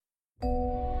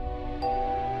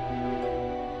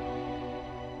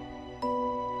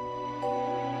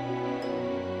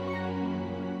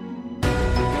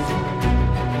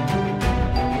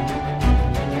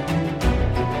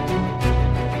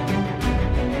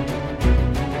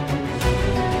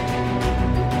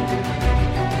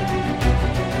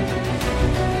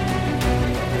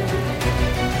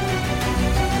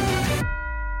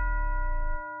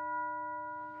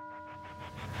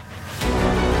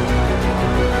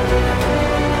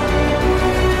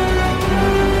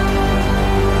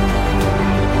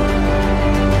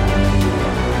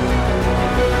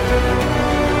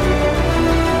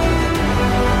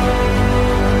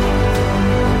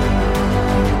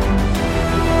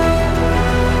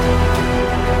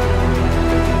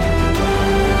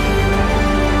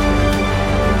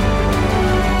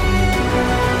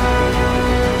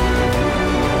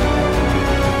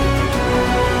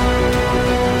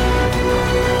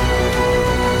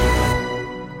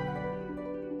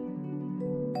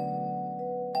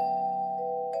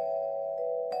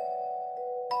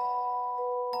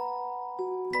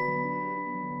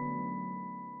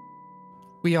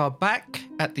we are back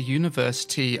at the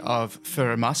University of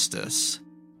Theramustus,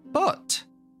 but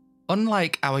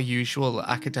unlike our usual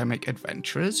academic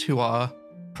adventurers who are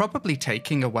probably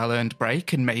taking a well-earned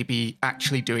break and maybe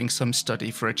actually doing some study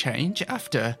for a change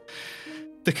after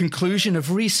the conclusion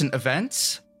of recent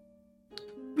events,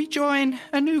 we join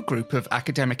a new group of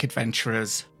academic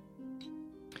adventurers.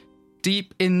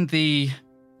 Deep in the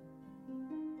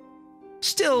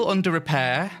still under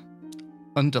repair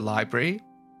under-library,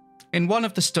 in one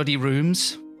of the study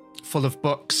rooms, full of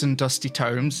books and dusty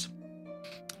tomes,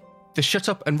 the Shut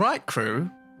Up and Write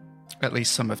crew, at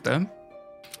least some of them,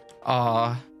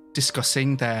 are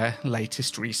discussing their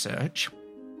latest research.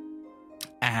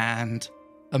 And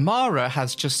Amara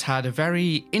has just had a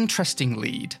very interesting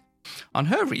lead on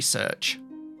her research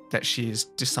that she's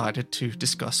decided to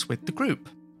discuss with the group.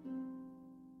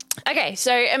 Okay,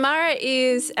 so Amara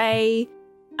is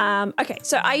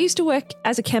so I used to work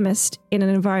as a chemist in an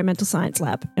environmental science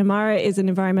lab. Amara is an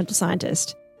environmental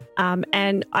scientist.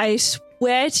 And I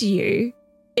swear to you,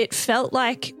 it felt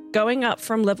like going up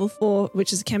from level 4,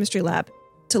 which is a chemistry lab,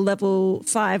 to level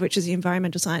 5, which is the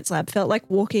environmental science lab, felt like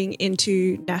walking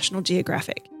into National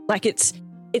Geographic. Like it's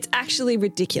actually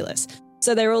ridiculous.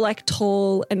 So they're all like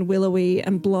tall and willowy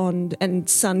and blonde and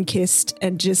sun-kissed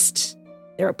and just,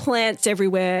 there are plants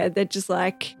everywhere. They're just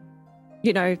like,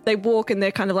 you know, they walk and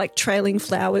they're kind of like trailing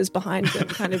flowers behind them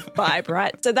kind of vibe,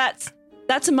 right? So that's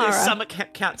Amara. They're summer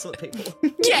council people.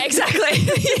 Yeah, exactly.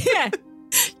 Yeah.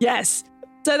 Yes.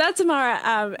 So that's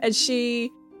Amara. And she's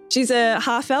a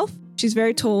half elf. She's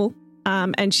very tall.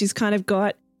 And she's kind of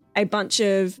got a bunch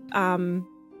of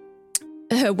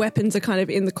her weapons are kind of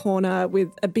in the corner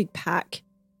with a big pack.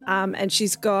 And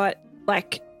she's got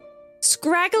like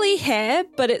scraggly hair,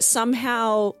 but it's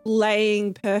somehow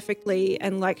laying perfectly,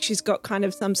 and like she's got kind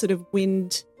of some sort of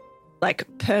wind, like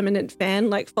permanent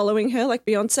fan, like following her, like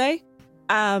Beyonce.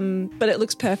 But it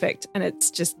looks perfect and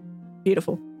it's just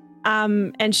beautiful.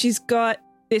 And she's got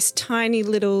this tiny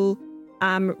little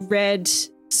red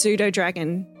pseudo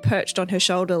dragon perched on her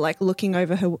shoulder, like looking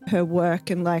over her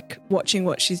work and like watching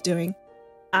what she's doing.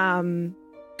 Kind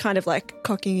of like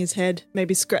cocking his head,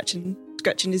 maybe scratching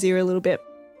his ear a little bit.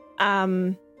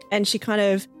 And she kind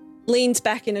of leans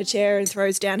back in a chair and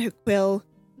throws down her quill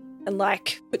and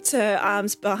like puts her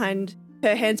hands behind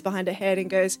her head and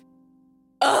goes,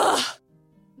 "Ugh,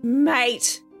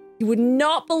 mate, you would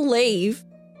not believe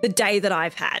the day that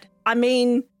I've had. I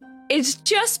mean, it's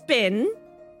just been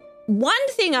one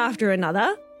thing after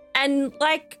another. And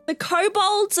like the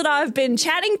kobolds that I've been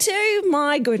chatting to,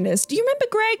 my goodness. Do you remember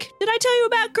Greg? Did I tell you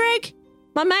about Greg?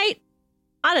 My mate?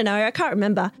 I don't know. I can't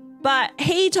remember. But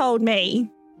he told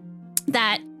me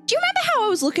that, do you remember how I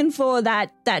was looking for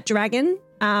that dragon?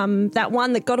 That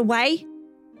one that got away?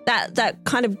 That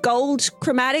kind of gold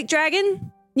chromatic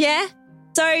dragon? Yeah.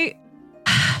 So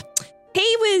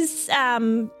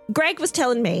Greg was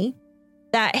telling me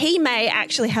that he may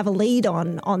actually have a lead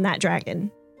on that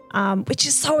dragon, which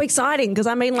is so exciting because,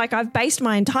 I mean, like I've based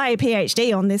my entire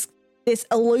PhD on this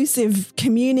elusive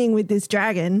communing with this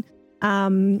dragon.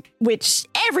 Which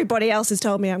everybody else has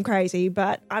told me I'm crazy,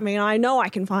 but I mean, I know I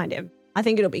can find him. I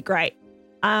think it'll be great.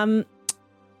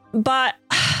 But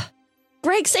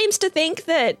Greg seems to think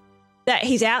that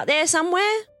he's out there somewhere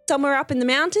up in the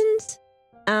mountains.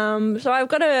 So I've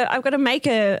got to make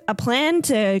a plan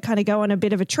to kind of go on a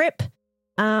bit of a trip,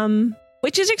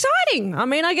 which is exciting. I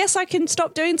mean, I guess I can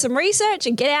stop doing some research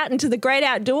and get out into the great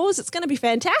outdoors. It's going to be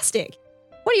fantastic.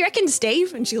 What do you reckon,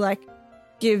 Steve? And she like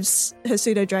gives her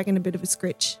pseudo dragon a bit of a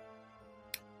scritch,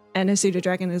 and her pseudo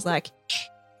dragon is like,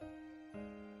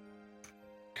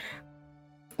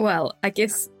 well, I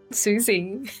guess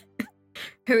Susie,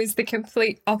 who is the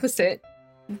complete opposite,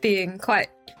 being quite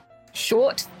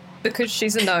short because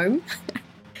she's a gnome,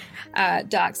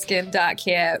 dark skin, dark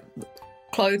hair,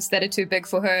 clothes that are too big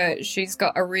for her. She's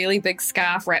got a really big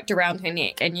scarf wrapped around her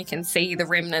neck, and you can see the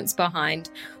remnants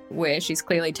behind where she's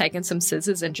clearly taken some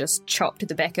scissors and just chopped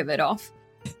the back of it off.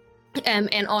 And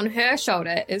on her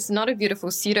shoulder is not a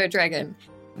beautiful pseudo-dragon,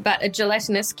 but a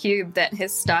gelatinous cube that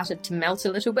has started to melt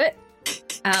a little bit.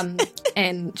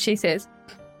 And she says,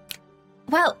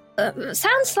 well,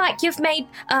 sounds like you've made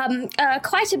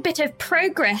quite a bit of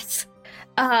progress.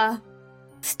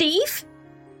 Steve?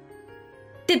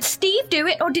 Did Steve do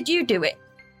it or did you do it?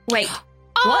 Wait,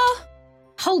 what?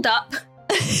 Hold up.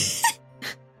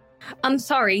 I'm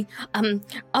sorry.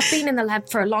 I've been in the lab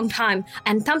for a long time,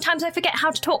 and sometimes I forget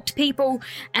how to talk to people,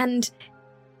 and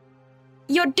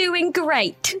you're doing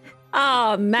great.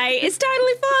 Oh, mate, it's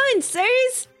totally fine,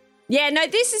 Suze. Yeah, no,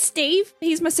 this is Steve.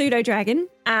 He's my pseudo-dragon.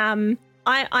 I'm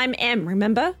M,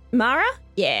 remember? Mara?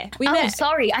 Yeah, we Oh, met.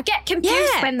 sorry. I get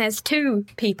confused when there's two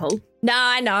people. No,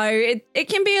 I know. It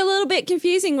can be a little bit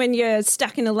confusing when you're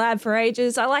stuck in a lab for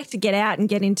ages. I like to get out and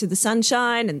get into the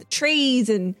sunshine and the trees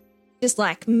and just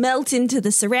like melt into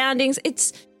the surroundings.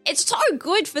 It's so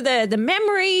good for the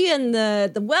memory and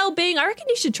the well-being. I reckon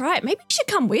you should try it. Maybe you should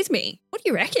come with me. What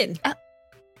do you reckon?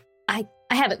 I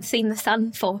haven't seen the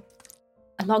sun for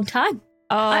a long time.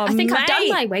 Oh, I think I've done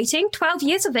mate. my waiting. 12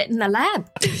 years of it in the lab.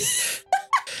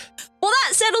 Well,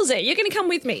 that settles it. You're going to come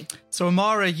with me. So,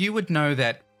 Amara, you would know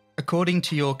that, according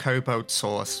to your kobold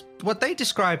source, what they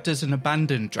described as an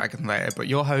abandoned dragon lair, but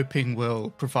you're hoping will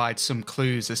provide some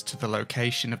clues as to the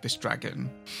location of this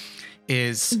dragon,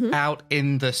 is out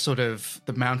in the sort of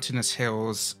the mountainous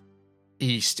hills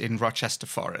east in Rochester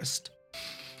Forest.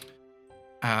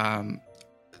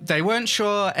 They weren't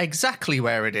sure exactly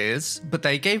where it is, but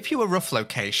they gave you a rough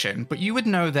location, but you would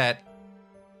know that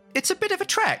it's a bit of a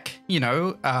trek, you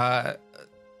know.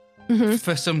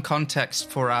 For some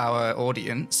context for our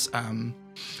audience,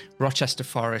 Rochester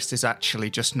Forest is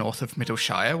actually just north of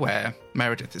Middleshire, where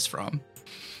Meredith is from.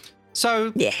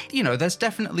 So, Yeah. you know, there's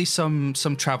definitely some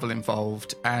travel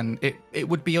involved, and it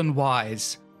would be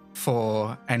unwise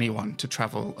for anyone to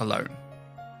travel alone.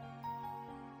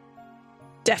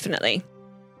 Definitely.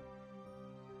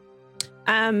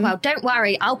 Well, don't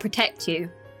worry. I'll protect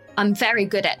you. I'm very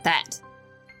good at that.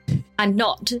 I'm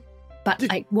not, but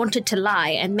I wanted to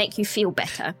lie and make you feel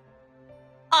better.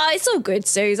 It's all good,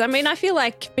 Suze. I mean, I feel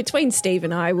like between Steve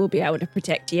and I, we'll be able to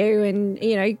protect you and,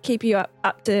 you know, keep you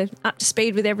up to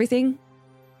speed with everything.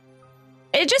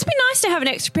 It'd just be nice to have an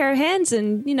extra pair of hands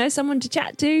and, you know, someone to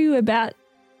chat to about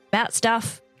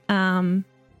stuff. Well,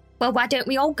 why don't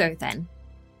we all go then?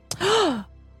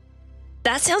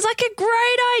 That sounds like a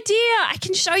great idea. I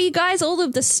can show you guys all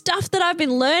of the stuff that I've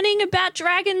been learning about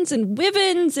dragons and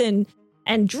wyverns and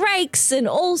drakes and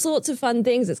all sorts of fun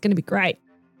things. It's going to be great.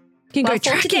 You can Well, go for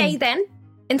tracking. today then,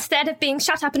 instead of being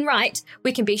shut up and write,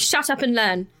 we can be shut up and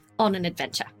learn on an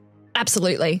adventure.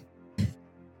 Absolutely.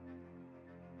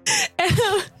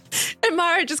 And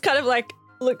Mara just kind of like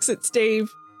looks at Steve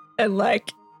and like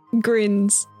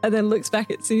grins and then looks back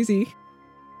at Susie.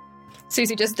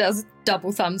 Susie just does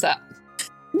double thumbs up.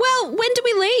 Well, when do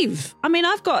we leave? I mean,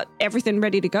 I've got everything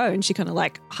ready to go. And she kind of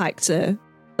like hikes her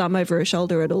thumb over her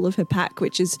shoulder at all of her pack,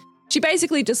 which is, she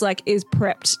basically just like is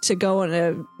prepped to go on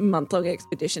a month-long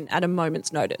expedition at a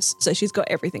moment's notice. So she's got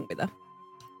everything with her.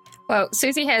 Well,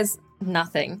 Susie has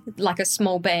nothing, like a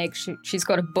small bag. She's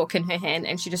got a book in her hand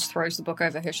and she just throws the book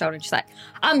over her shoulder and she's like,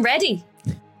 I'm ready.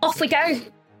 Off we go.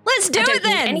 Let's do I don't it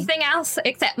then. need anything else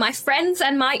except my friends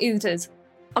and my oozers.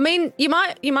 I mean, you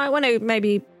might want to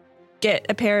maybe get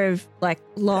a pair of like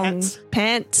long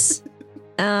pants,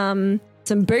 some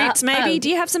boots maybe. Do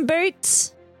you have some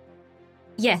boots?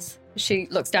 Yes. She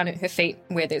looks down at her feet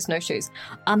where there's no shoes.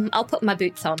 I'll put my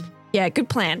boots on. Yeah, good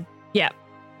plan. Yep.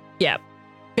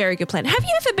 Very good plan. Have you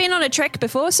ever been on a trek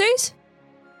before, Suze?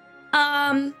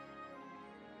 No.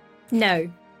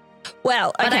 Well,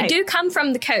 okay. But I do come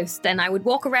from the coast and I would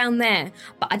walk around there.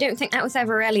 But I don't think that was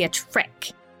ever really a trek.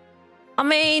 I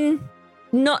mean,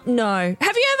 no.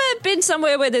 Have you ever been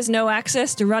somewhere where there's no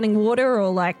access to running water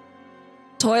or like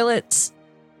toilets?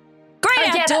 Great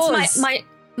Yeah, outdoors. that's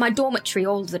my dormitory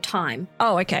all the time.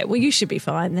 Oh, okay. Well, you should be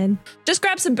fine then. Just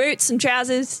grab some boots, some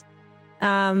trousers,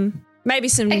 maybe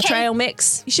some Okay. trail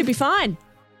mix. You should be fine.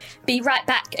 Be right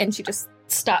back. And she just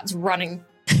starts running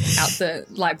out the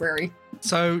library.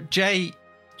 So, Jay,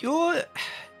 you're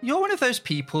one of those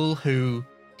people who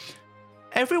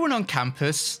everyone on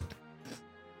campus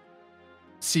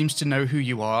seems to know who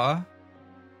you are,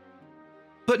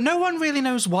 but no one really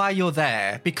knows why you're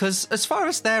there, because as far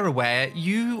as they're aware,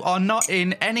 you are not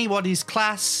in anybody's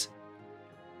class.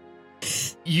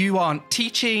 You aren't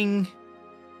teaching.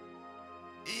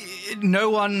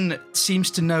 No one seems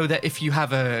to know that if you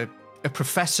have a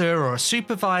professor or a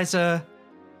supervisor,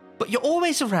 but you're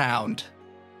always around.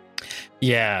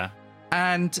 Yeah.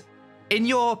 And in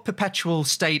your perpetual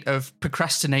state of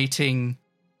procrastinating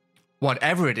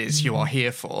whatever it is you are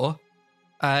here for,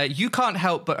 you can't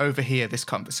help but overhear this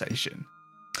conversation.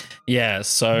 Yeah,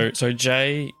 so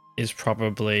Jay is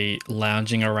probably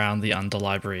lounging around the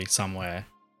underlibrary somewhere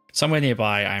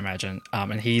nearby, I imagine.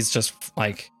 And he's just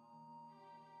like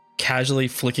casually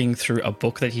flicking through a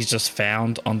book that he's just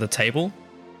found on the table.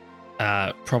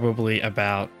 Probably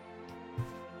about,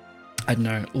 I don't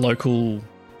know, local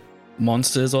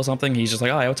monsters or something. He's just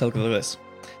like, oh, I'll take a look at this.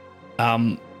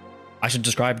 I should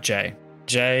describe Jay.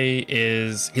 Jay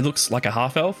he looks like a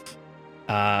half-elf.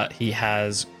 He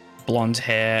has blonde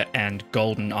hair and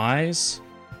golden eyes.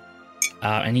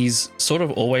 And he's sort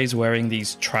of always wearing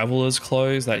these traveler's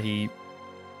clothes that he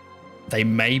they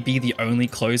may be the only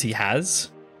clothes he has.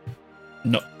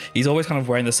 No, he's always kind of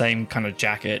wearing the same kind of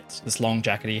jacket, this long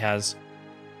jacket he has.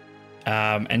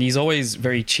 And he's always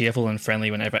very cheerful and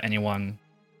friendly whenever anyone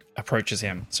approaches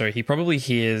him. So he probably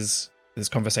hears this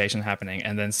conversation happening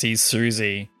and then sees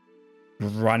Susie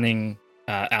running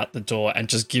out the door and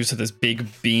just gives her this big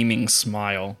beaming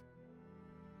smile.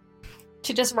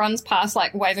 She just runs past,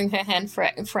 like, waving her hand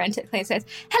frantically and says,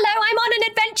 "Hello, I'm on an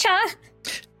adventure."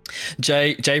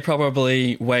 Jay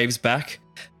probably waves back.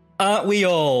 Aren't we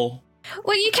all?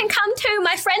 Well, you can come too.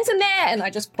 My friends are there. And I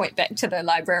just point back to the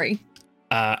library.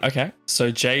 Okay,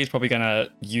 so Jay is probably going to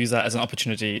use that as an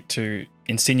opportunity to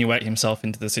insinuate himself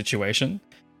into the situation.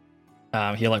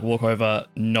 He'll, like, walk over,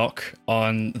 knock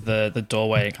on the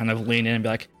doorway, kind of lean in and be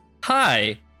like,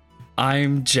 "Hi,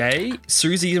 I'm Jay.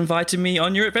 Susie invited me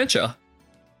on your adventure."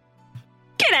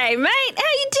 G'day, mate. How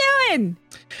you doing?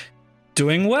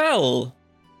 Doing well.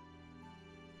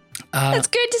 It's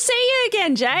good to see you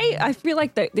again, Jay. I feel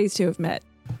like these two have met.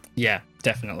 Yeah,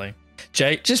 definitely.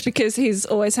 Jay, Just because he's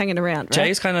always hanging around, right?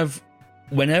 Jay's kind of,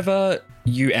 whenever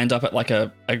you end up at like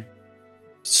a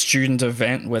student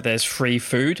event where there's free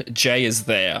food, Jay is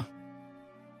there.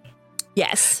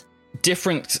 Yes.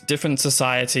 Different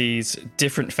societies,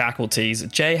 different faculties.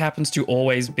 Jay happens to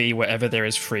always be wherever there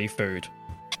is free food.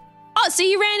 Oh, so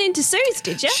you ran into Suze,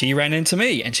 did you? She ran into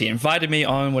me and she invited me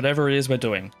on whatever it is we're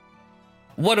doing.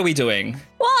 What are we doing?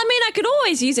 Well, I mean, I could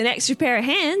always use an extra pair of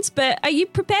hands, but are you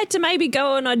prepared to maybe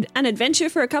go on an adventure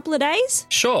for a couple of days?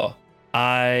 Sure.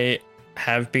 I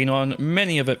have been on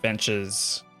many of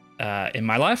adventures in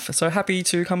my life, so happy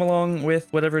to come along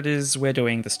with whatever it is we're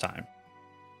doing this time.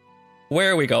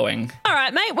 Where are we going? All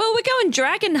right, mate. Well, we're going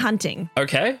dragon hunting.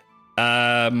 Okay.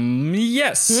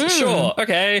 Yes, sure.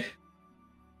 Okay.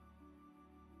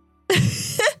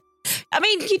 I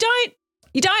mean,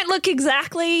 you don't look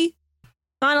exactly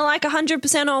kind of like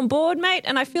 100% on board, mate,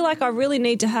 and I feel like I really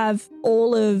need to have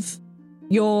all of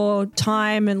your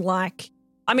time and, like,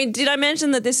 I mean, did I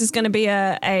mention that this is going to be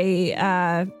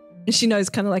she knows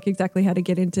kind of like exactly how to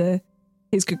get into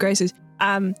his good graces. Did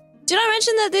I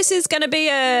mention that this is going to be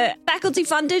a faculty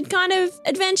funded kind of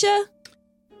adventure?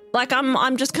 Like,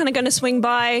 I'm just kind of going to swing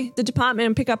by the department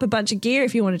and pick up a bunch of gear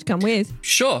if you wanted to come with.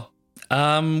 Sure.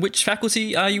 Which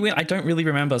faculty are you in? I don't really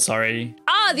remember, sorry.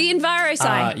 The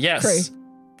EnviroSci yes. crew.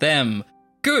 Them.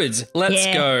 Good. Let's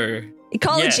go.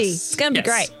 Ecology. Yes, It's going to be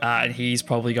great. And he's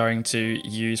probably going to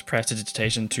use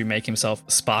prestidigitation to make himself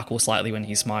sparkle slightly when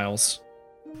he smiles.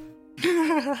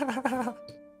 Ooh.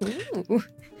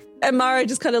 And Mara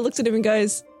just kind of looks at him and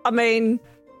goes, I mean,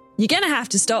 you're going to have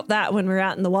to stop that when we're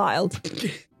out in the wild.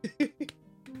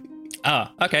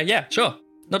 Okay, yeah, sure.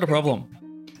 Not a problem.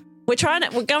 We're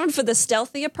going for the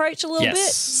stealthy approach a little bit.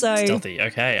 So Stealthy.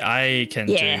 Okay, I can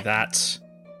Yeah. do that.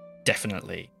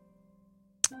 Definitely.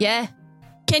 yeah.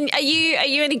 Are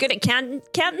you any good at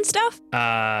counting stuff?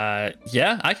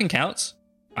 Yeah, I can count.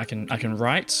 I can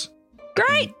write.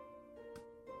 Great.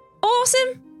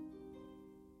 Awesome.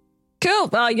 Cool.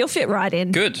 Well, you'll fit right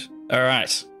in. Good. All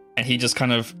right. And he just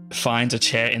kind of finds a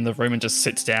chair in the room and just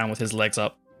sits down with his legs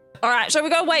up. All right. So we're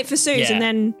going to wait for Suze Yeah. and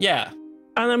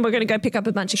then we're going to go pick up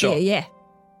a bunch of Sure. gear. Yeah.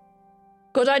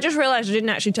 Because I just realized I didn't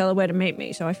actually tell her where to meet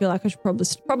me, so I feel like I should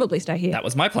probably stay here. That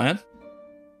was my plan.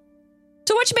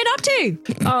 So what you been up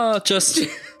to? Just,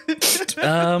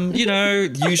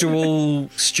 usual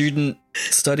student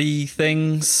study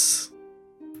things.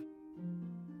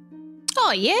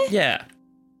 Oh, yeah? Yeah.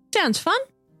 Sounds fun.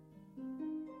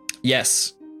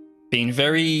 Yes. Been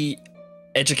very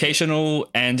educational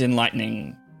and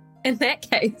enlightening. In that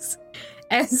case,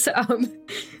 as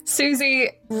Susie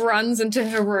runs into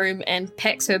her room and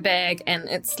packs her bag, and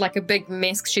it's like a big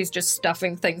mess. She's just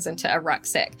stuffing things into a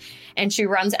rucksack. And she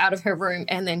runs out of her room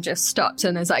and then just stops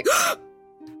and is like,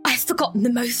 I've forgotten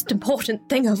the most important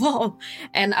thing of all.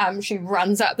 And she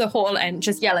runs up the hall and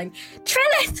just yelling,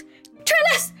 Trillis!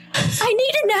 Trillis! I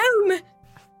need a gnome!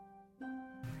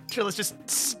 Trillis just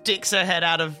sticks her head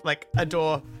out of, like, a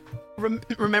door,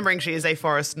 remembering she is a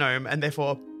forest gnome and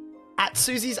therefore at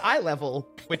Susie's eye level,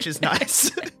 which is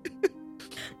nice.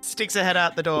 Sticks her head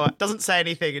out the door, doesn't say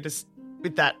anything, and just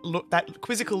with that look, that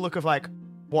quizzical look of, like,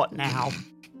 what now?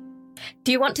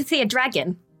 Do you want to see a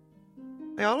dragon?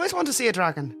 I always want to see a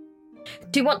dragon.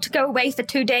 Do you want to go away for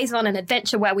 2 days on an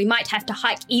adventure where we might have to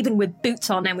hike even with boots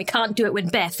on and we can't do it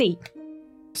with bare feet?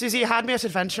 Susie, you had me at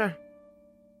adventure.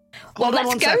 Well, Hold on let's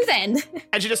one go sec. then.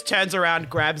 And she just turns around,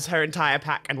 grabs her entire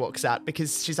pack, and walks out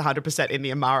because she's 100% in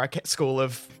the Amara school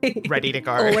of ready to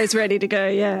go. Always ready to go,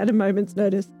 yeah, at a moment's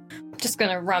notice. Just going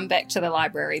to run back to the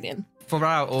library then. For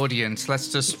our audience, let's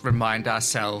just remind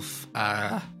ourselves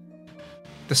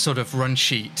the sort of run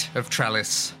sheet of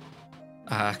Trellis.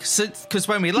 Because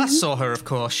when we last saw her, of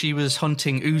course, she was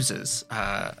hunting oozers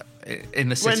in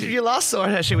the city. When you last saw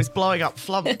her, she was blowing up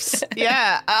flumps.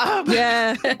 Yeah.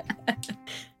 Yeah.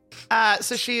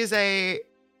 So she is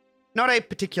not a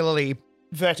particularly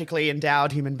vertically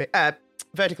endowed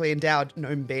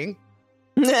gnome being.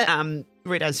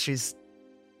 Read as she's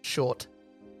short.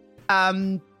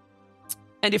 And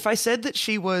if I said that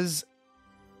she was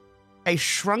a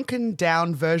shrunken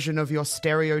down version of your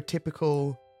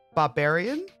stereotypical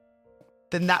barbarian,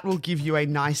 then that will give you a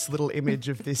nice little image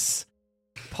of this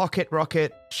pocket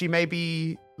rocket. She may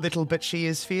be little, but she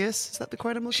is fierce. Is that the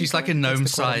quote I'm looking She's for? like a That's the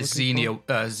gnome-sized quote I'm looking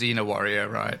for. Xena warrior,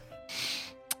 right?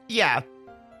 Yeah,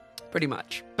 pretty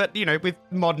much. But, with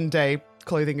modern-day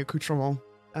clothing accoutrement.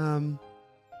 And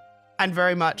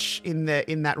very much in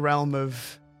that realm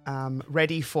of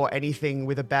ready for anything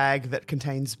with a bag that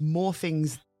contains more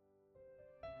things.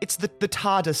 It's the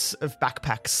TARDIS of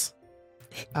backpacks.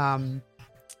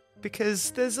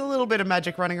 Because there's a little bit of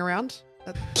magic running around.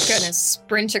 Gonna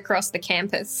sprint across the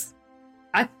campus.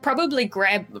 I probably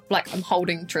grab, I'm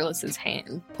holding Trillis's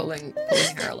hand, pulling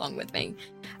her along with me,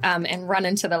 and run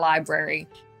into the library.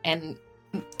 And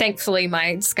thankfully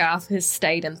my scarf has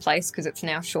stayed in place because it's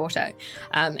now shorter.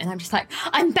 And I'm just like,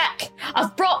 I'm back!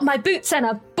 I've brought my boots and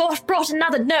I've brought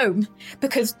another gnome,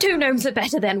 because 2 gnomes are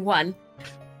better than 1.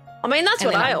 I mean, that's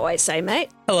what I always say,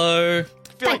 mate. Hello. I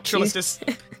feel like Thank you.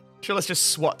 Trillis just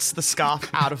swats the scarf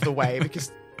out of the way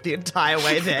because the entire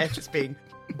way there just being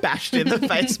bashed in the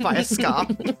face by a scarf.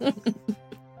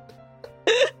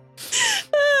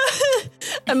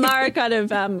 Amara kind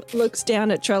of looks down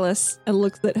at Trellis and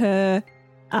looks at her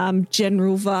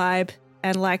general vibe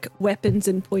and weapons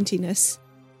and pointiness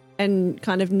and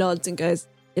kind of nods and goes,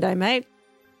 "G'day, mate.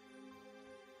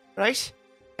 Right?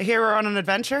 I hear we're on an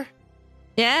adventure.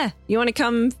 Yeah, you want to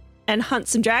come and hunt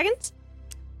some dragons?"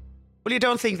 Well, you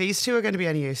don't think these two are going to be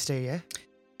any use to you?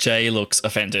 Jay looks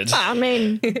offended. I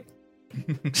mean,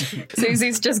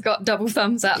 Susie's just got double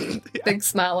thumbs up, big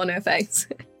smile on her face.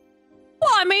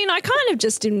 well, I mean, I kind of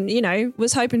just,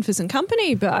 was hoping for some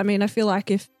company, but I mean, I feel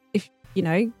like if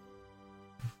you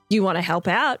want to help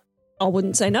out, I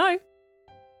wouldn't say no.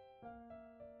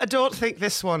 I don't think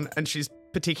this one, and she's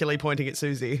particularly pointing at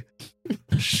Susie,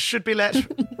 should be let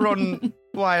run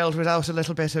wild without a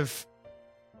little bit of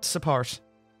support.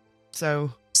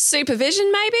 So, Supervision,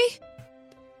 maybe?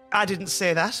 I didn't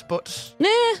say that, but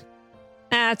Nah,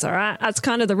 that's all right. That's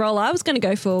kind of the role I was going to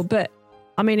go for. But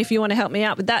I mean, if you want to help me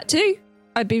out with that too,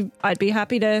 I'd be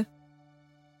happy to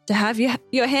have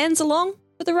your hands along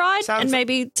for the ride, Sounds and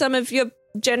maybe some of your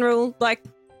general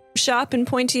sharp and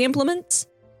pointy implements.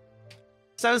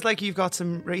 sounds like you've got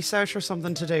some research or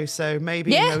something to do. So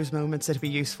maybe Yeah. in those moments it'd be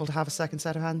useful to have a second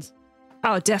set of hands.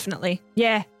 Oh, definitely.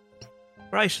 Yeah.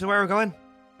 Right, so where are we going?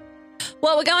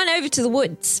 Well, we're going over to the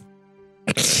woods.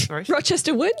 Right.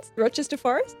 Rochester Woods? Rochester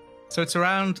Forest? So it's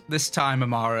around this time,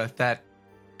 Amara, that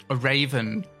a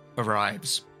raven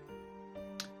arrives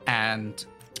and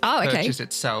Oh, okay. perches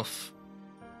itself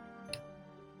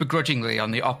begrudgingly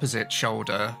on the opposite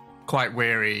shoulder, quite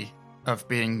weary of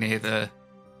being near the,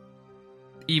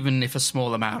 even if a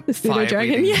small amount, The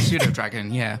pseudo-dragon, fire-breathing yeah.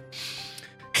 pseudo-dragon, yeah.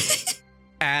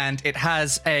 And it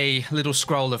has a little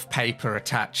scroll of paper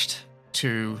attached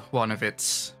to one of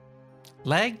its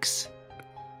legs.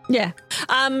 Yeah.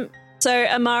 So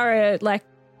Amara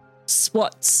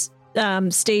swats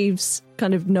Steve's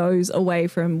kind of nose away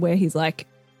from where he's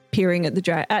peering at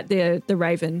the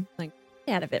raven, get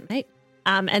out of it, mate.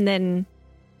 And then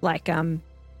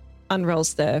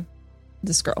unrolls the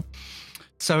scroll.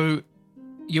 So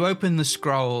you open the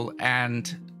scroll,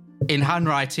 and in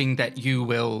handwriting that you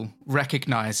will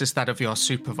recognize as that of your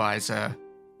supervisor,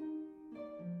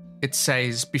 it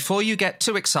says, "Before you get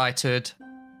too excited,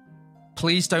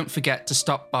 please don't forget to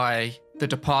stop by the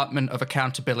Department of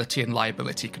Accountability and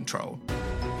Liability Control."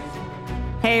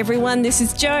 Hey everyone, this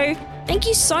is Jo. Thank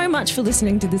you so much for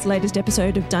listening to this latest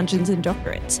episode of Dungeons and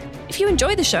Doctorates. If you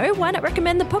enjoy the show, why not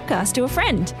recommend the podcast to a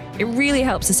friend? It really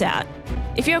helps us out.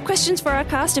 If you have questions for our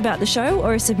cast about the show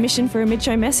or a submission for a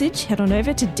mid-show message, head on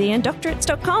over to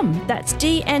dndoctorates.com. That's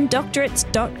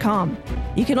dndoctorates.com.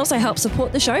 You can also help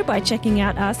support the show by checking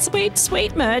out our sweet,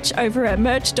 sweet merch over at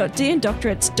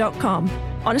merch.dndoctorates.com.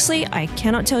 Honestly, I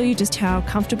cannot tell you just how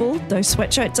comfortable those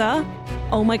sweatshirts are.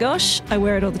 Oh my gosh, I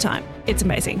wear it all the time. It's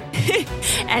amazing.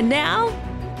 And now,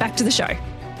 back to the show.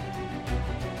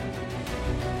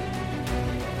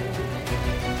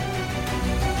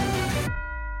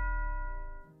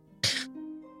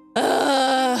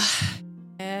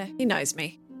 Yeah, he knows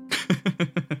me.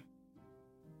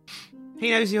 He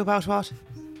knows you about what?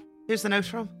 Who's the note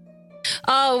from?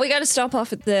 Oh, we got to stop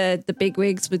off at the big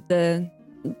wigs with the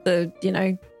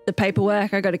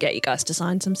paperwork. I got to get you guys to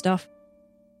sign some stuff.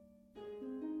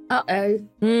 Uh-oh.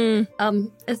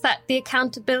 Is that the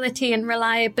accountability and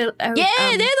reliability?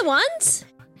 Yeah, they're the ones.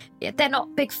 Yeah, they're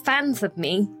not big fans of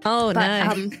me. Oh,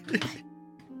 But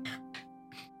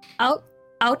no.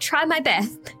 I'll try my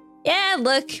best. Yeah,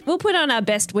 look, we'll put on our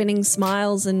best winning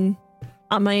smiles and,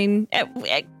 I mean,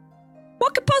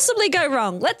 what could possibly go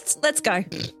wrong? Let's go.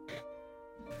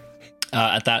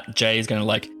 At that, Jay is going to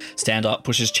like stand up,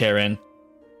 push his chair in,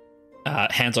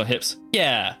 hands on hips.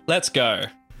 Yeah, let's go.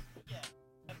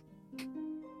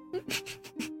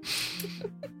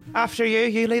 After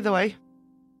you lead the way.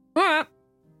 All right.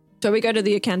 So we go to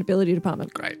the accountability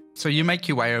department. Great. So you make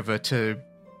your way over to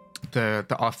the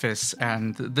office,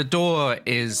 and the door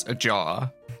is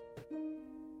ajar.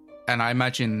 And I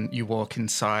imagine you walk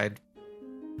inside.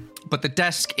 But the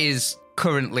desk is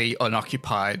currently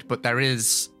unoccupied, but there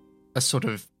is a sort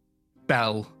of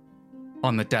bell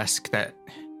on the desk that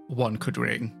one could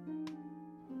ring.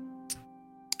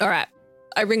 All right.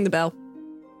 I ring the bell.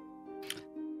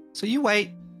 So you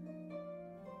wait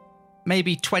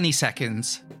maybe 20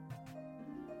 seconds,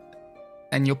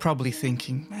 and you're probably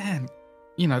thinking, man,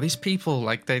 you know, these people,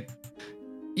 like,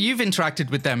 you've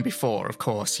interacted with them before, of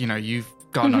course. You know, you've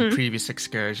gone on previous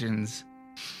excursions.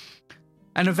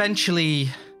 And eventually,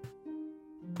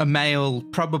 a male,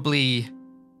 probably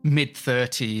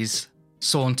mid-30s,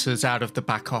 saunters out of the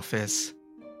back office.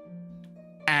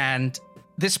 And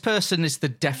this person is the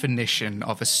definition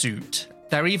of a suit.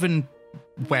 They're even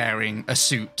wearing a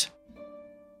suit.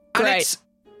 And Great.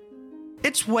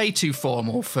 it's way too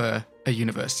formal for a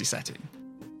university setting.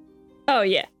 Oh,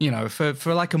 yeah. You know, for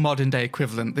like a modern day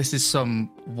equivalent, this is some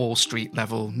Wall Street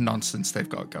level nonsense they've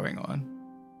got going on.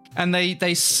 And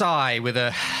they sigh with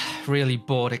a really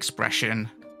bored expression,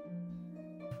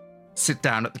 sit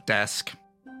down at the desk,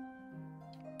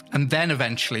 and then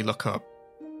eventually look up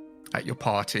at your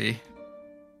party.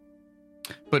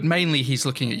 But mainly he's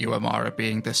looking at you, Amara,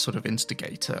 being this sort of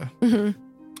instigator. Mm-hmm.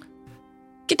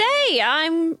 G'day,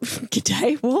 I'm...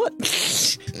 G'day, what?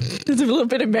 There's a little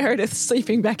bit of Meredith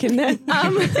sleeping back in there.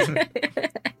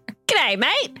 G'day,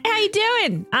 mate. How you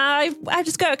doing? I've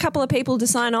just got a couple of people to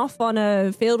sign off on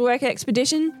a fieldwork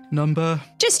expedition. Number?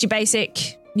 Just your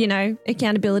basic, you know,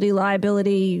 accountability,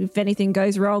 liability. If anything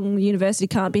goes wrong, the university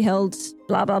can't be held,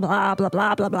 blah, blah, blah, blah,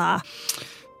 blah, blah, blah.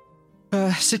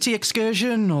 City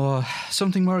excursion or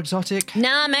something more exotic?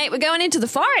 Nah, mate, we're going into the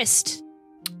forest.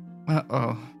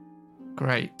 Uh-oh.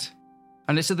 Great.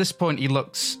 And it's at this point he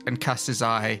looks and casts his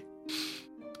eye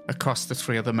across the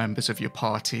three other members of your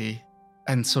party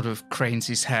and sort of cranes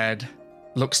his head,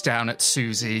 looks down at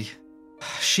Susie.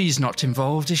 She's not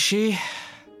involved, is she?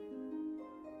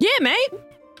 Yeah, mate.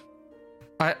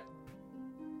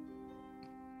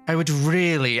 I would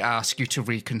really ask you to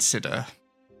reconsider.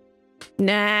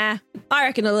 Nah, I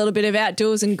reckon a little bit of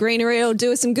outdoors and greenery will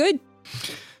do us some good.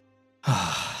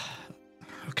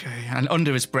 Okay, and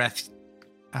under his breath,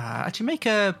 actually make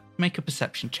a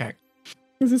perception check.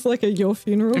 Is this like a your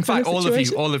funeral? In fact, all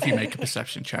of you make a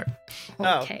perception check.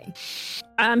 Okay.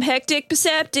 Hectic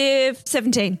perceptive,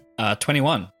 17.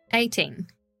 21. 18.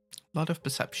 A lot of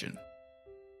perception.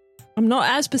 I'm not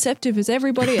as perceptive as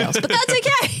everybody else, but that's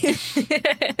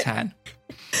okay. 10.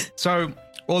 So,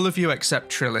 all of you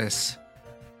except Trillis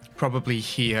probably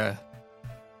hear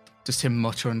just him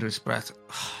mutter under his breath,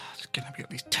 there's going to be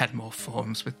at least 10 more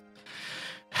forms with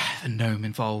the gnome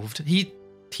involved.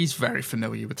 He's very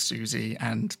familiar with Susie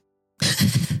and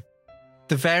the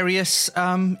various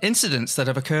incidents that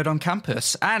have occurred on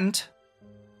campus and,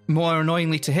 more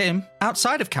annoyingly to him,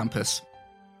 outside of campus.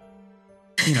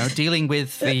 You know, dealing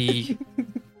with the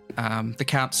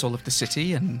council of the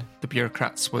city and the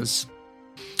bureaucrats was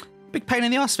a big pain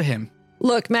in the ass for him.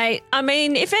 Look, mate, I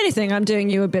mean, if anything, I'm doing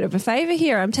you a bit of a favour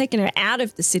here. I'm taking her out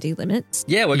of the city limits.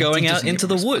 Yeah, we're He going out doesn't into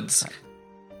give the a woods. response.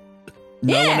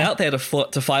 No Yeah. one out there to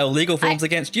file legal forms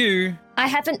against you. I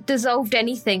haven't dissolved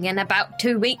anything in about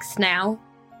 2 weeks now.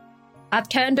 I've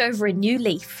turned over a new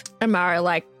leaf.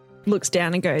 Amara, looks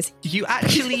down and goes, You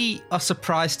actually are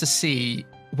surprised to see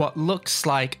what looks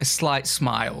like a slight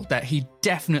smile that he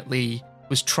definitely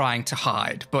was trying to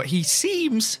hide, but he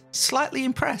seems slightly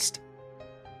impressed.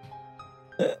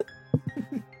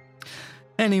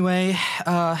 Anyway,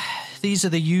 these are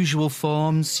the usual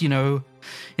forms, you know,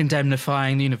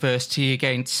 indemnifying the university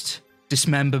against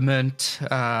dismemberment,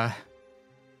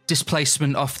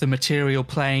 displacement off the material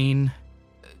plane,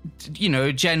 you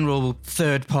know, general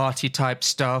third-party type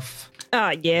stuff.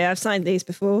 oh, yeah, I've signed these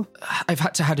before. I've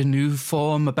had to add a new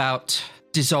form about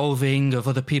dissolving of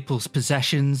other people's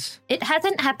possessions. It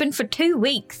hasn't happened for 2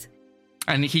 weeks.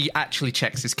 And he actually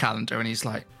checks his calendar and he's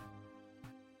like,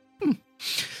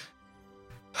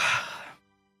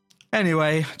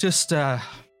 Anyway, just,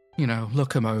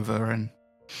 look him over and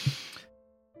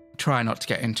try not to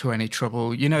get into any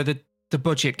trouble. You know, the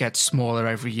budget gets smaller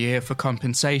every year for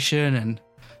compensation and,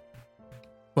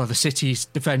 well, the city's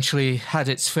eventually had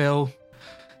its fill.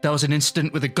 There was an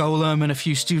incident with a golem and a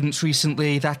few students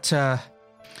recently that,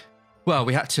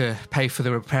 we had to pay for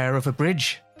the repair of a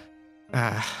bridge.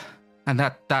 And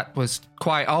that was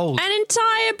quite old. An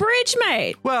entire bridge,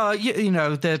 mate. Well,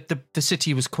 the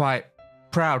city was quite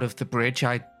proud of the bridge.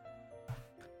 I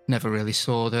never really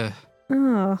saw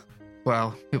Oh.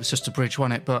 Well, it was just a bridge,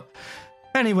 wasn't it? But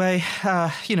anyway,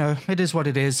 it is what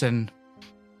it is, and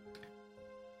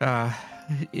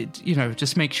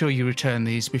just make sure you return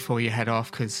these before you head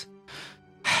off, because,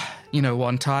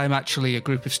 one time, actually, a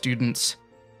group of students,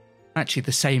 actually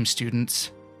the same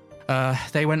students,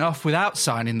 they went off without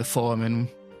signing the form, and,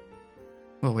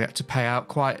 well, we had to pay out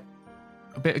quite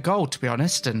a bit of gold, to be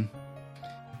honest, and,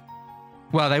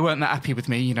 well, they weren't that happy with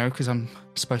me, because I'm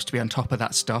supposed to be on top of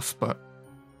that stuff, but,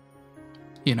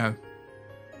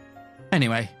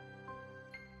 anyway.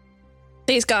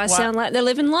 These guys sound like they're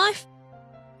living life.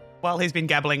 While he's been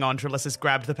gabbling on, Trillis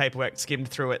grabbed the paperwork, skimmed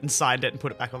through it, and signed it and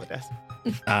put it back on the desk.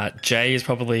 Jay is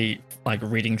probably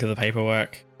reading through the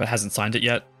paperwork, but hasn't signed it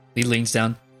yet. He leans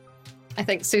down. I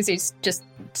think Susie's just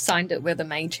signed it with a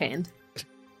mage hand.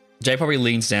 Jay probably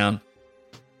leans down.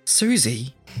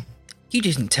 Susie, you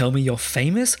didn't tell me you're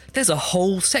famous. There's a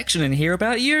whole section in here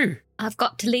about you. I've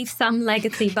got to leave some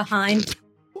legacy behind.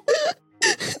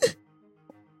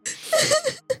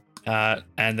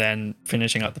 And then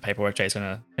finishing up the paperwork, Jay's going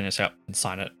to finish up and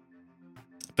sign it.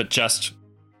 But just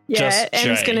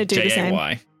M's going to do the same.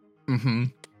 Mm-hmm.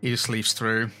 He just leaves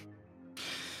through.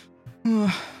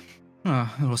 It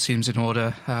all seems in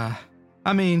order.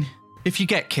 I mean, if you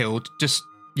get killed, just,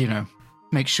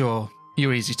 make sure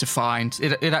you're easy to find.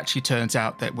 It actually turns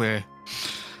out that we're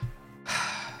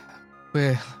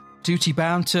duty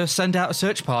bound to send out a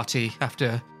search party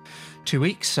after 2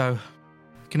 weeks, so you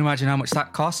can imagine how much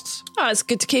that costs. Oh, it's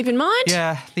good to keep in mind.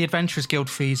 Yeah, the Adventurers Guild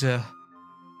fees are,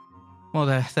 well,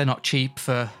 they're not cheap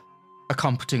for a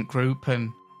competent group,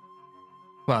 and,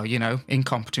 well,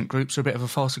 incompetent groups are a bit of a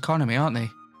false economy, aren't they?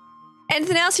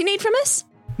 Anything else you need from us?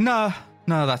 No,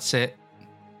 that's it.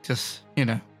 Just,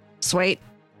 Sweet.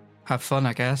 have fun,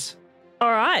 I guess.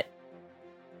 All right.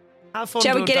 Have fun,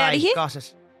 Shall we don't get die. out of here? Got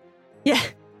it. Yeah.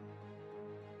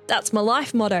 That's my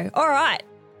life motto. All right.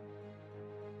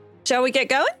 Shall we get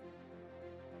going?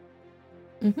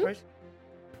 Mm-hmm. Right.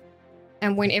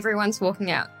 And when everyone's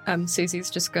walking out, Susie's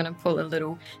just going to pull a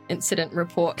little incident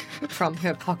report from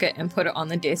her pocket and put it on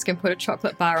the desk and put a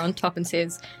chocolate bar on top and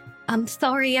says, "I'm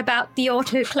sorry about the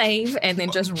autoclave," and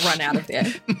then just run out of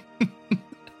there.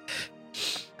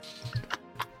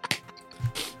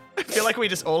 I feel like we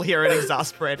just all hear an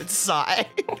exasperated sigh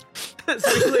as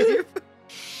we leave.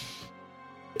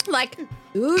 Like,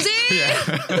 Susie! Yeah.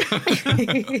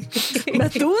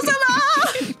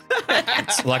 Methuselah!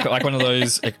 It's like one of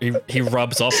those, he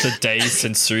rubs off the Dazed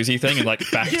and Susie thing and back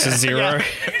to zero.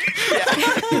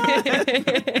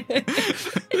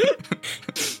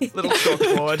 Little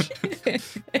chalkboard.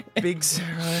 Big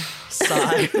zero.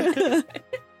 Sigh.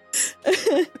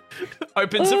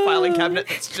 Opens a filing cabinet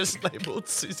that's just labelled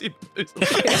Susie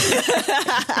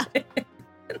Methuselah.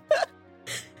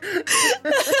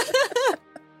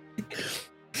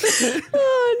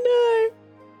 Oh,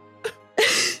 no.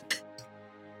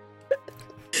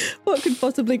 What could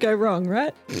possibly go wrong,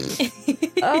 right?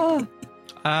 Oh.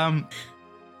 Amara,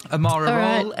 All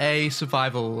right. roll a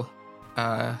survival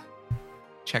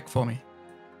check for me.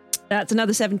 That's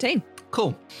another 17.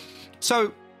 Cool.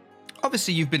 So,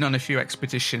 obviously you've been on a few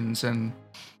expeditions and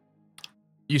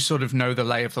you sort of know the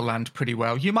lay of the land pretty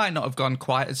well. You might not have gone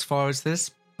quite as far as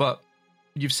this, but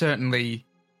you've certainly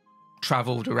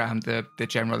travelled around the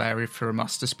general area for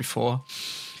Amustus before.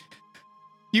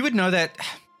 You would know that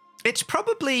it's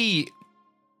probably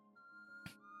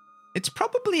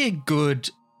a good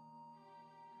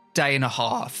day and a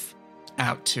half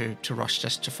out to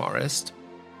Rochester Forest.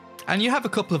 And you have a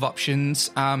couple of options.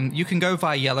 You can go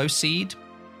via Yellow Seed,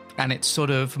 and it's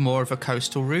sort of more of a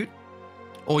coastal route.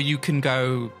 Or you can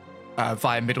go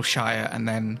via Middleshire and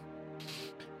then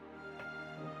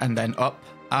up.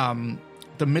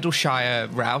 The Middleshire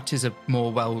route is a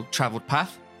more well-travelled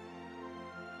path.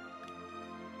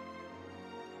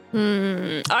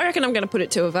 I reckon I'm going to put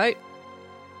it to a vote.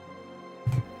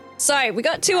 So, we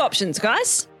got two options,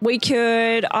 guys. We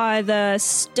could either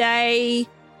stay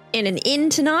in an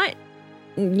inn tonight,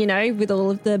 with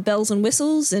all of the bells and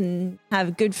whistles and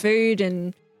have good food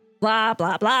and blah,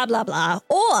 blah, blah, blah, blah.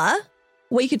 Or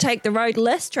we could take the road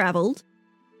less travelled,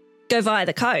 go via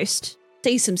the coast,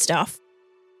 see some stuff,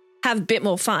 have a bit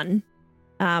more fun,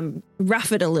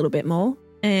 rough it a little bit more,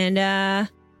 and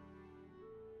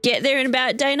get there in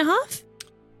about a day and a half.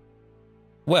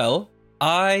 Well,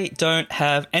 I don't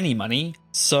have any money,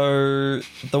 so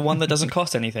the one that doesn't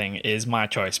cost anything is my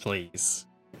choice, please.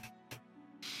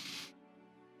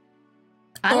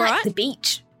 I All like right. the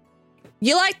beach.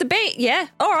 You like the beat, yeah?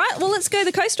 All right, well, let's go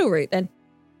the coastal route then.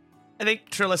 I think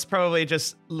Trillis probably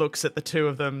just looks at the two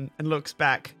of them and looks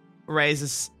back,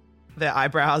 raises their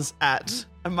eyebrows at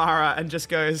Amara and just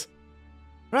goes,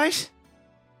 right?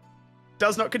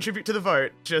 Does not contribute to the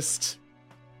vote, just...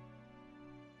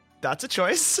 That's a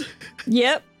choice.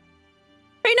 Yep.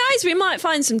 Who knows? We might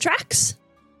find some tracks.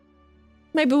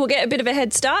 Maybe we'll get a bit of a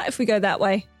head start if we go that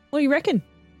way. What do you reckon?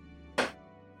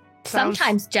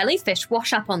 Sometimes jellyfish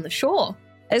wash up on the shore.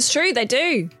 It's true, they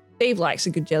do. Steve likes a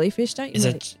good jellyfish, don't you? Is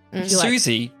mate? it You like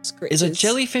Susie? scriptures. Is a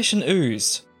jellyfish an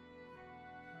ooze?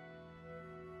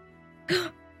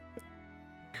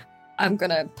 I'm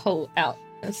gonna pull out.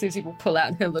 Susie will pull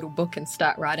out her little book and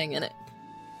start writing in it.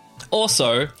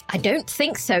 Also, I don't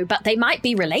think so, but they might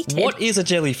be related. what is a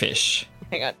jellyfish?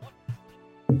 Hang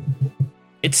on.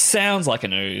 It sounds like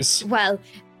an ooze. Well,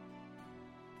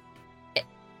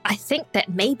 I think that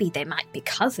maybe they might be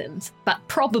cousins, but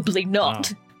probably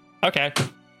not. Okay.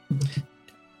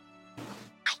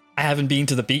 I haven't been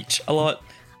to the beach a lot.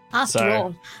 After So-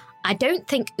 all, I don't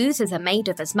think oozes are made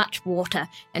of as much water.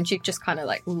 And she just kind of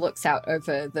like looks out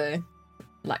over the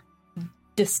like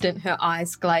distant, her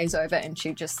eyes glaze over, and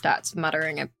she just starts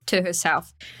muttering to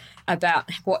herself about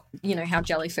what, you know, how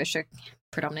jellyfish are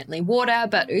predominantly water,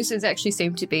 but oozes actually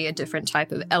seem to be a different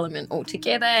type of element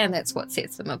altogether, and that's what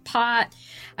sets them apart.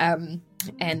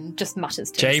 And just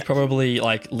mutters to Jay himself. probably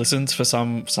like listens for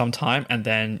some time, and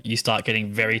then you start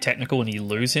getting very technical, and you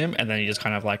lose him, and then you just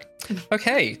kind of like,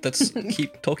 okay, let's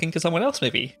keep talking to someone else,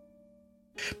 maybe.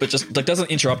 But just like doesn't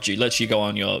interrupt you, lets you go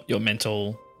on your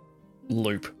mental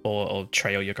loop or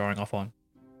trail you're going off on.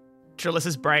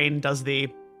 Trillis's brain does the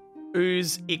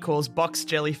ooze equals box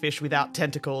jellyfish without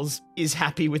tentacles, is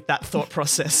happy with that thought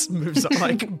process, moves on,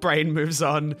 like brain moves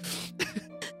on.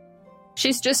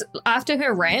 She's just, after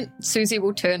her rant, Susie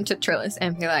will turn to Trillis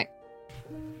and be like,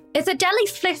 Is a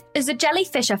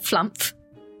jellyfish a flump?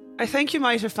 I think you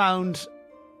might have found,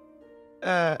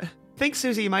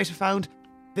 Susie, you might have found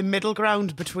the middle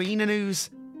ground between an ooze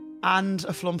and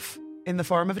a flump in the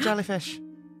form of a jellyfish,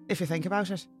 if you think about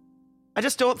it. I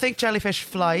just don't think jellyfish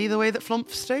fly the way that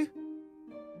flumps do.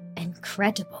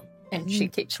 Incredible. And she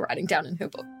keeps writing down in her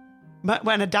book. But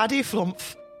when a daddy flump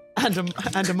and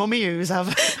a mummy ooze have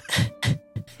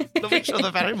love each other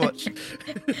very much.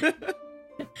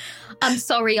 I'm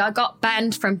sorry, I got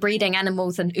banned from breeding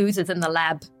animals and oozes in the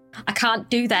lab. I can't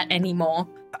do that anymore.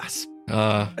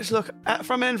 Look,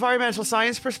 from an environmental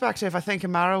science perspective, I think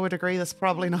Amara would agree that's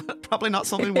probably not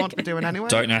something we want to be doing anyway.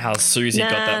 Don't know how Susie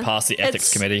got that past the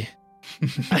ethics committee.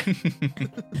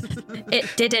 It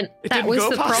didn't. It That didn't was go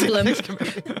the past problem. ethics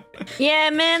committee. Yeah,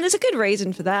 man, there's a good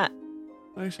reason for that.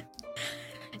 Right.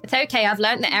 It's okay, I've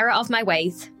learned the error of my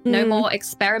ways. No more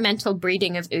experimental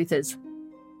breeding of oozes.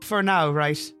 For now,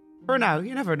 right? For now,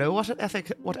 you never know what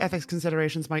ethics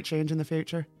considerations might change in the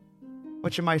future,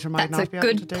 which you might or might That's not a be able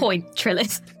to good do. point,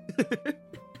 Trillis.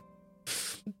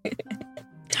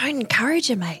 Don't encourage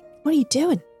her, mate. What are you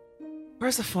doing?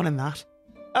 Where's the fun in that?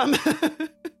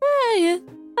 Yeah,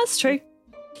 that's true.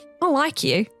 I like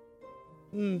you.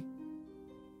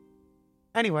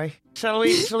 Anyway, shall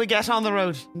we get on the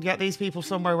road and get these people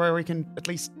somewhere where we can at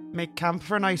least make camp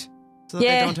for a night, so that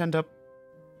Yeah. they don't end up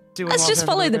doing. Let's just whatever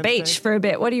follow they're the gonna beach do. for a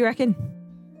bit. What do you reckon?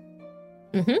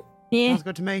 Mm-hmm. Yeah. Sounds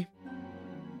good to me.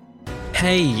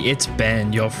 Hey, it's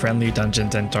Ben, your friendly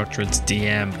Dungeons and Doctorates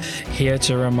DM, here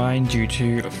to remind you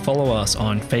to follow us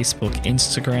on Facebook,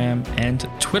 Instagram, and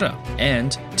Twitter,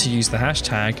 and to use the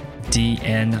hashtag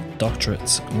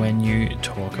DNDoctorates when you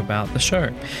talk about the show.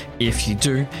 If you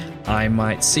do, I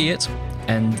might see it,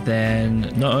 and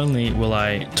then not only will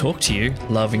I talk to you,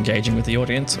 love engaging with the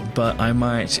audience, but I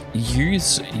might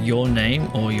use your name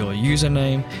or your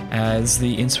username as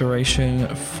the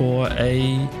inspiration for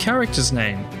a character's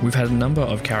name. We've had a number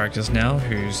of characters now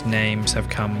whose names have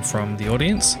come from the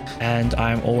audience, and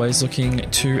I'm always looking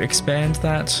to expand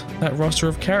that roster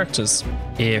of characters.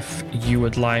 If you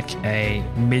would like a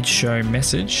mid-show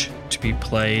message to be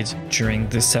played during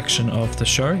this section of the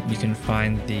show, you can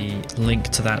find the link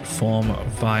to that form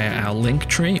via our link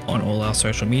tree on all our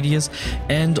social medias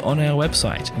and on our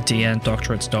website,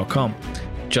 dndoctorates.com.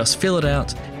 Just fill it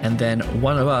out, and then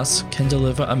one of us can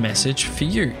deliver a message for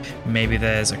you. Maybe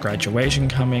there's a graduation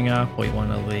coming up, or you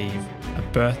want to leave a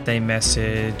birthday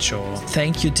message, or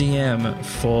thank your DM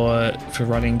for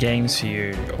running games for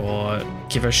you, or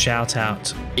give a shout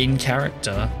out in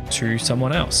character to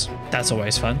someone else. That's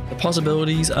always fun. The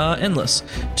possibilities are endless.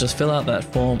 Just fill out that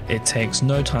form. It takes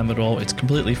no time at all. It's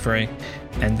completely free.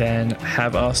 And then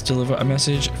have us deliver a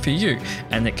message for you.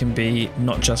 And it can be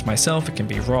not just myself, it can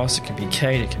be Ross, it can be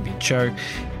Kate, it can be Joe,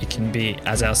 it can be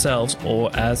as ourselves or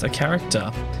as a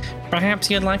character. Perhaps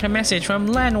you'd like a message from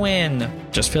Lanwin.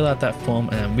 Just fill out that form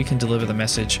and then we can deliver the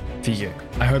message for you.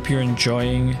 I hope you're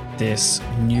enjoying this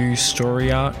new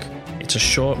story arc. It's a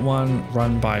short one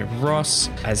run by Ross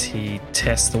as he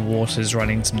tests the waters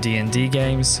running some D&D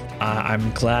games.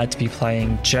 I'm glad to be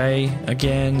playing Jay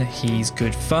again. He's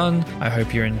good fun. I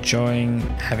hope you're enjoying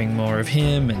having more of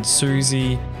him and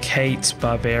Susie, Kate,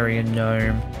 Barbarian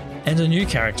Gnome, and a new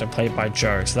character played by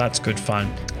Joe, so that's good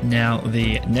fun. Now,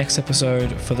 the next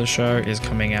episode for the show is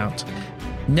coming out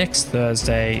next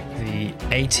Thursday, the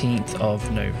 18th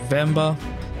of November.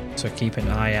 So keep an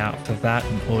eye out for that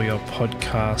in all your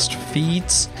podcast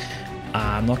feeds.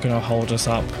 I'm not going to hold us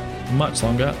up much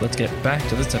longer. Let's get back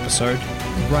to this episode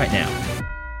right now.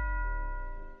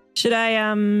 Should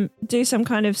I do some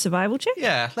kind of survival check?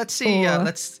 Yeah, let's see.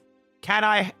 Or- Can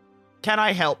I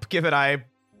help, given I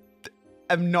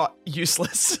am not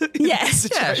useless? in Yes.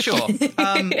 this Yeah, situation?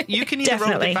 sure. You can either roll with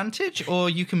Definitely. advantage or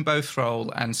you can both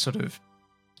roll and sort of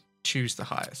choose the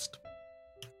highest.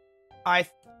 I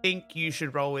think you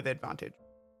should roll with advantage.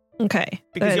 Okay.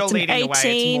 Because So you're it's an leading the way. It's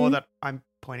 18. more that I'm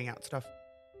pointing out stuff.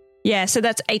 Yeah, so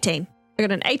that's 18. I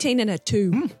got an 18 and a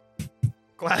 2.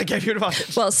 Glad I gave you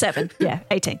advantage. Well, 7. Yeah,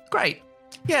 18. Great.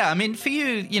 Yeah, I mean, for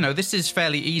you, this is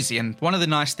fairly easy. And one of the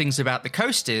nice things about the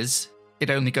coast is it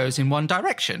only goes in one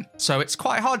direction. So it's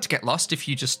quite hard to get lost if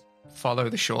you just follow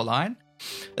the shoreline.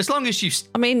 As long as you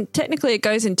I mean, technically it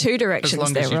goes in 2 as directions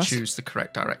long there, as you Ross. choose the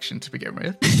correct direction to begin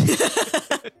with.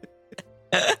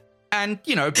 And,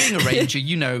 being a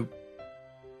ranger,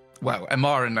 well,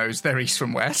 Amara knows they're east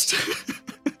from west.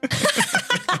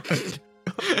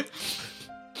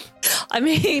 I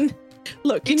mean,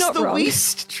 look, you're It's not the wrong.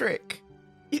 Weast trick.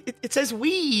 It says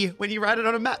we when you write it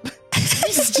on a map.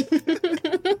 Weast.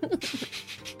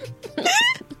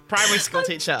 Primary school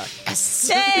teacher.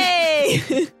 Yes.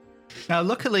 Yay! Now,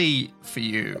 luckily for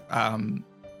you,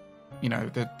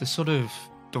 the sort of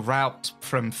the route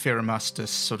from Firamustus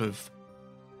sort of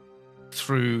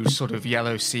through sort of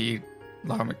Yellowseed,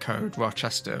 Larmot Code,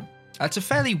 Rochester, it's a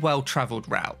fairly well-traveled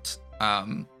route.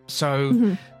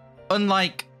 So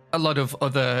unlike a lot of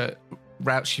other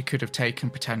routes you could have taken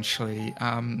potentially,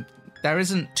 there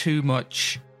isn't too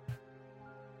much,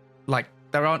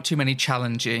 there aren't too many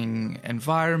challenging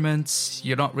environments.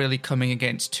 You're not really coming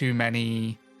against too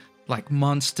many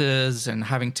monsters and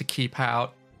having to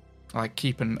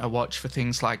keeping a watch for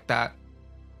things like that.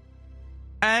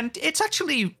 And it's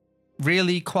actually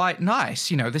really quite nice.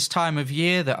 This time of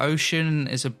year, the ocean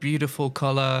is a beautiful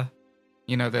color.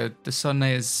 The sun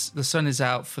is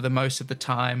out for the most of the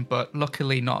time, but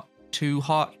luckily not too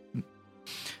hot.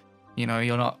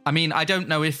 You're not. I mean, I don't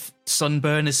know if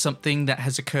sunburn is something that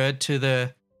has occurred to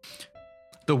the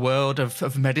world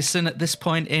of medicine at this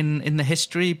point in the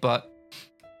history, but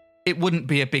it wouldn't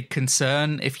be a big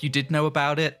concern if you did know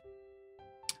about it.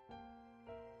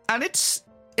 And it's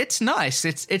nice.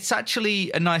 It's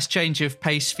actually a nice change of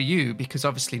pace for you, because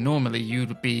obviously normally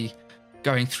you'd be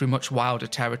going through much wilder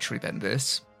territory than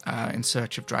this in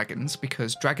search of dragons,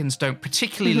 because dragons don't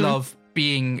particularly love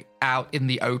being out in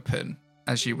the open,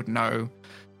 as you would know.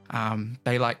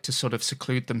 They like to sort of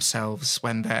seclude themselves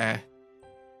when they're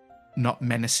not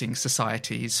menacing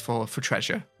societies for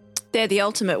treasure. They're the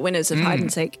ultimate winners of hide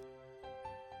and seek.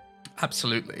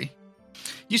 Absolutely.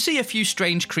 You see a few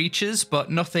strange creatures, but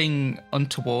nothing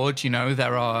untoward.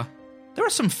 There are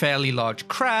some fairly large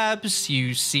crabs.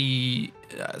 You see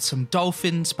some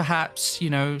dolphins, perhaps,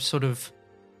 sort of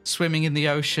swimming in the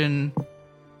ocean.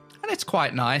 And it's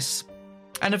quite nice.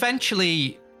 And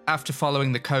eventually, after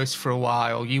following the coast for a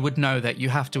while, you would know that you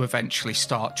have to eventually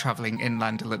start traveling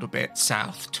inland a little bit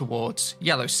south towards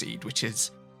Yellowseed, which is,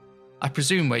 I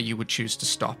presume, where you would choose to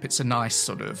stop. It's a nice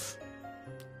sort of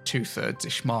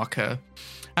 2/3-ish marker.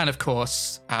 And of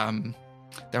course,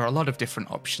 there are a lot of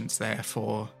different options there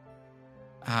for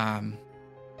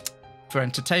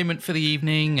entertainment for the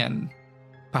evening. And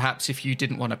perhaps if you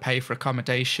didn't want to pay for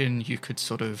accommodation, you could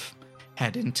sort of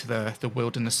head into the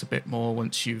wilderness a bit more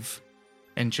once you've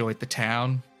enjoyed the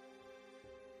town.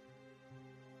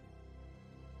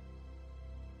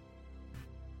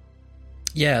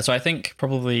 Yeah, so I think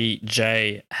probably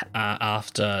Jay,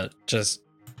 after just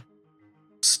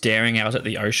staring out at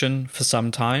the ocean for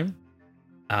some time,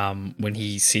 when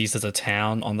he sees there's a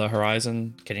town on the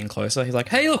horizon getting closer, he's like,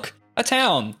 hey, look, a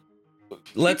town.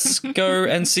 Let's go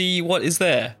and see what is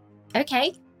there.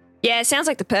 Okay. Yeah, sounds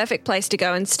like the perfect place to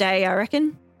go and stay, I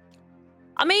reckon.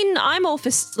 I mean, I'm all for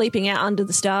sleeping out under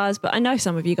the stars, but I know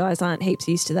some of you guys aren't heaps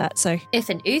used to that, so... If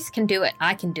an Ooth can do it,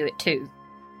 I can do it too.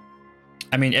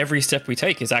 I mean, every step we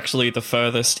take is actually the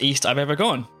furthest east I've ever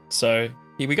gone. So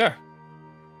here we go.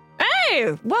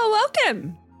 Hey, well,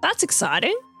 welcome. That's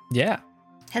exciting. Yeah.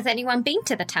 Has anyone been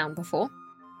to the town before?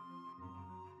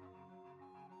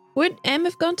 Would Em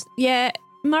have gone to... Yeah,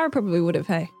 Mara probably would have,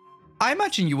 hey. I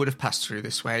imagine you would have passed through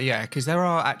this way, yeah, because there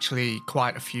are actually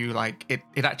quite a few, like,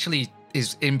 it actually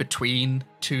is in between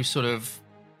two sort of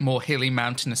more hilly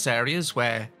mountainous areas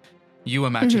where you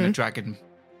imagine a dragon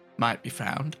might be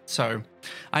found. So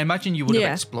I imagine you would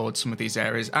have explored some of these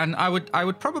areas. And I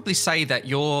would probably say that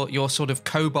your sort of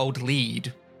kobold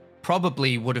lead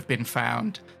probably would have been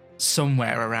found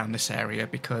somewhere around this area,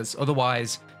 because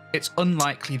otherwise it's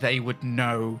unlikely they would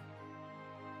know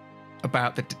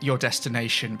about your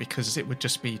destination, because it would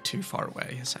just be too far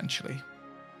away, essentially.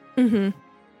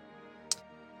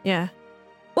 Yeah.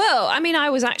 Well, I mean, I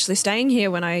was actually staying here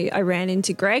when I ran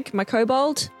into Greg, my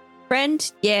kobold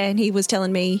friend. Yeah, and he was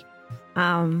telling me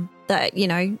that, you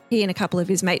know, he and a couple of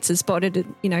his mates had spotted,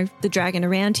 you know, the dragon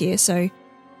around here. So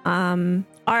I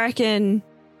reckon,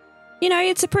 you know,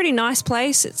 it's a pretty nice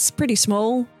place. It's pretty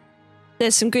small.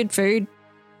 There's some good food.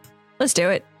 Let's do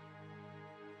it.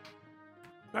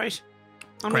 Right.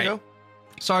 On we go.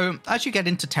 So as you get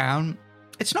into town,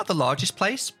 it's not the largest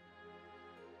place.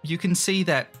 You can see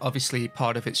that obviously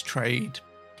part of its trade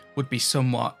would be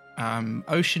somewhat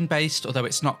ocean-based, although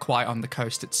it's not quite on the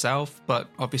coast itself, but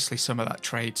obviously some of that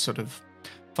trade sort of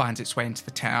finds its way into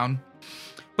the town.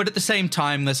 But at the same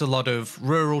time, there's a lot of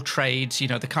rural trades, you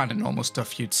know, the kind of normal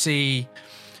stuff you'd see,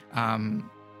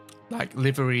 like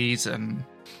liveries and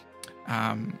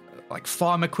like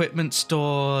farm equipment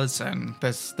stores, and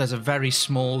there's a very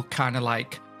small kind of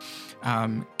like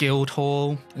guild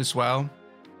hall as well.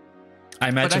 I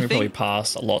imagine we probably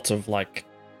pass lots of like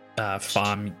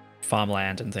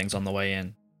farmland and things on the way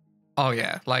in. Oh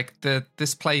yeah, like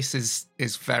this place is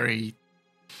very,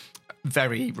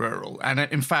 very rural, and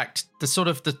in fact,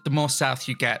 the more south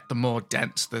you get, the more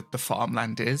dense the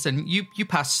farmland is, and you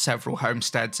pass several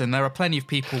homesteads, and there are plenty of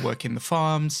people working the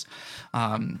farms,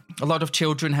 a lot of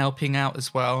children helping out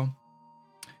as well,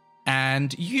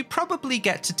 and you probably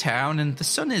get to town, and the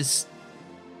sun is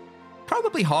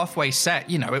probably halfway set.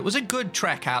 You know, it was a good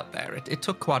trek out there. It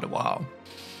took quite a while,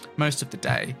 most of the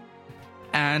day.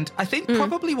 And I think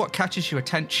probably what catches your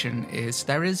attention is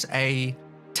there is a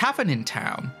tavern in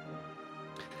town.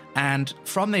 And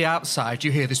from the outside,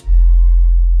 you hear this